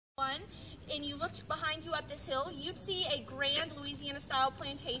one, and you looked behind you up this hill, you'd see a grand Louisiana-style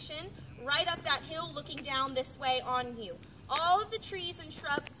plantation right up that hill looking down this way on you. All of the trees and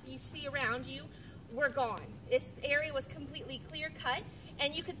shrubs you see around you were gone. This area was completely clear-cut,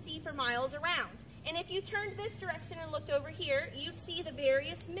 and you could see for miles around. And if you turned this direction and looked over here, you'd see the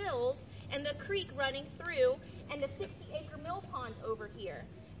various mills and the creek running through, and a 60-acre mill pond over here.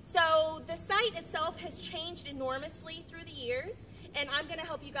 So the site itself has changed enormously through the years, and I'm going to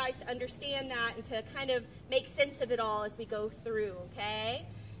help you guys to understand that and to kind of make sense of it all as we go through, okay?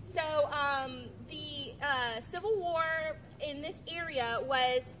 So the Civil War in this area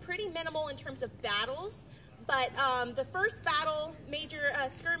was pretty minimal in terms of battles, but the first major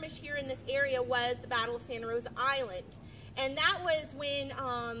skirmish here in this area was the Battle of Santa Rosa Island. And that was when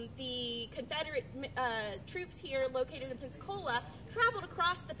the Confederate troops here located in Pensacola traveled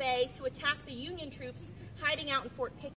across the bay to attack the Union troops hiding out in Fort Pickett.